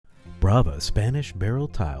Brava Spanish Barrel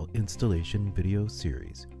Tile Installation Video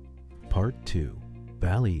Series Part 2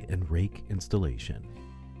 Valley and Rake Installation.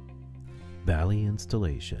 Valley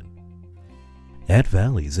Installation. At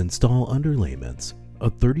valleys, install underlayments, a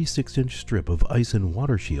 36-inch strip of ice and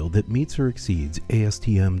water shield that meets or exceeds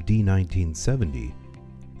ASTM D1970,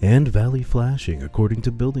 and valley flashing according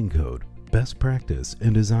to building code, best practice,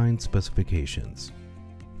 and design specifications.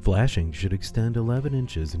 Flashing should extend 11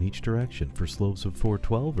 inches in each direction for slopes of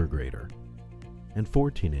 412 or greater, and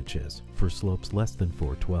 14 inches for slopes less than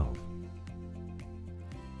 412.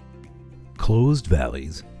 Closed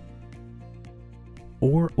valleys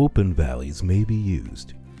or open valleys may be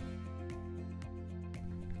used.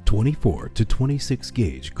 24 to 26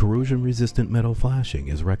 gauge corrosion-resistant metal flashing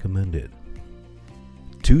is recommended.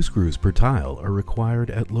 2 screws per tile are required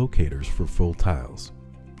at locators for full tiles.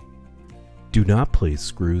 Do not place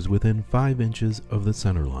screws within 5 inches of the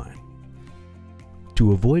center line.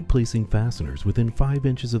 To avoid placing fasteners within 5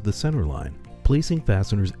 inches of the center line, placing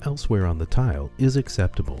fasteners elsewhere on the tile is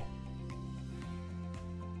acceptable.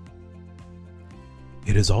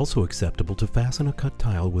 It is also acceptable to fasten a cut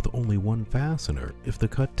tile with only one fastener if the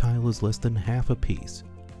cut tile is less than half a piece.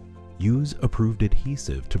 Use approved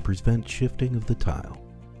adhesive to prevent shifting of the tile.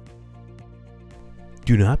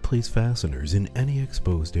 Do not place fasteners in any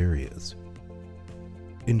exposed areas.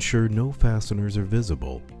 Ensure no fasteners are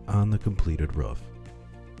visible on the completed roof.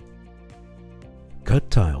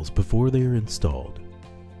 Cut tiles before they are installed,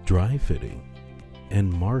 dry fitting,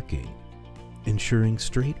 and marking, ensuring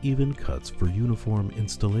straight even cuts for uniform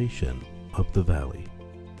installation up the valley.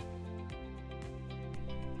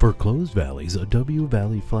 For closed valleys, a W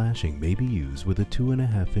valley flashing may be used with a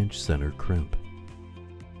 2.5-inch center crimp.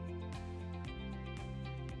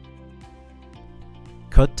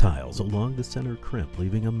 Cut tiles along the center crimp,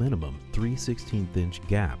 leaving a minimum 3/16-inch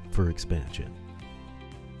gap for expansion.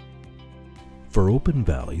 For open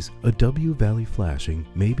valleys, a W valley flashing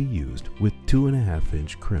may be used with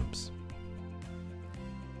 2.5-inch crimps.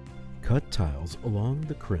 Cut tiles along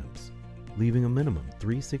the crimps, leaving a minimum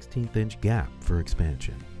 3/16-inch gap for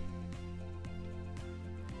expansion.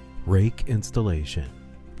 Rake installation.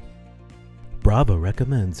 Brava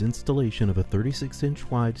recommends installation of a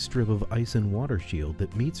 36-inch wide strip of ice and water shield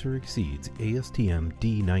that meets or exceeds ASTM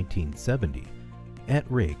D1970 at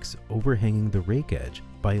rakes overhanging the rake edge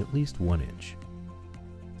by at least 1 inch.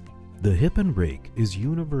 The hip and rake is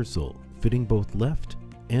universal, fitting both left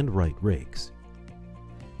and right rakes.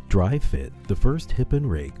 Dry fit the first hip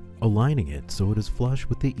and rake, aligning it so it is flush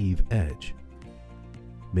with the eave edge.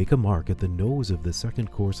 Make a mark at the nose of the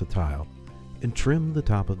second course of tile and trim the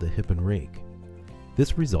top of the hip and rake.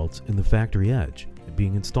 This results in the factory edge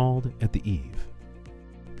being installed at the eave.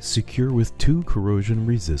 Secure with 2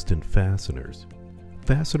 corrosion-resistant fasteners.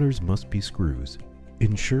 Fasteners must be screws.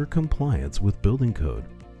 Ensure compliance with building code,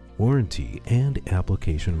 warranty, and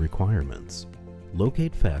application requirements.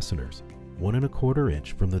 Locate fasteners 1.25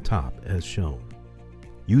 inch from the top as shown.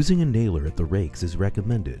 Using a nailer at the rakes is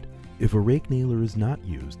recommended. If a rake nailer is not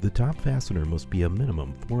used, the top fastener must be a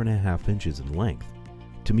minimum 4.5 inches in length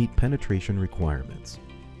to meet penetration requirements.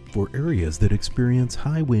 For areas that experience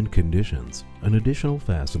high wind conditions, an additional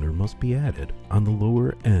fastener must be added on the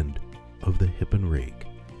lower end of the hip and rake.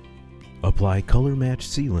 Apply color match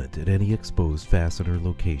sealant at any exposed fastener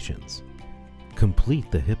locations.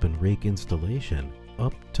 Complete the hip and rake installation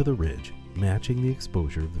up to the ridge, matching the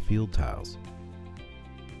exposure of the field tiles.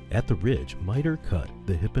 At the ridge, miter cut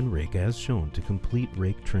the hip and rake as shown to complete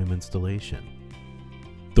rake trim installation.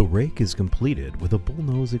 The rake is completed with a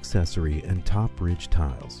bullnose accessory and top ridge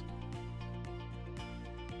tiles.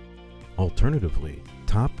 Alternatively,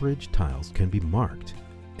 top ridge tiles can be marked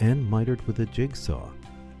and mitered with a jigsaw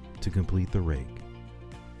to complete the rake.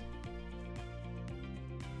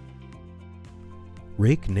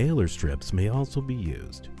 Rake nailer strips may also be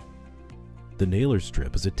used. The nailer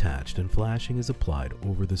strip is attached and flashing is applied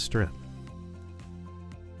over the strip.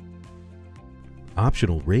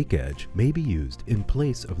 Optional rake edge may be used in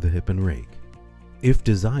place of the hip and rake. If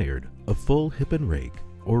desired, a full hip and rake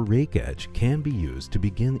or rake edge can be used to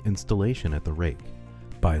begin installation at the rake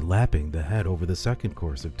by lapping the head over the second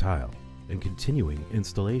course of tile and continuing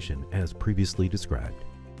installation as previously described.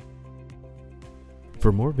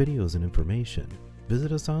 For more videos and information,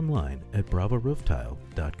 visit us online at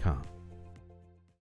bravaroofTile.com.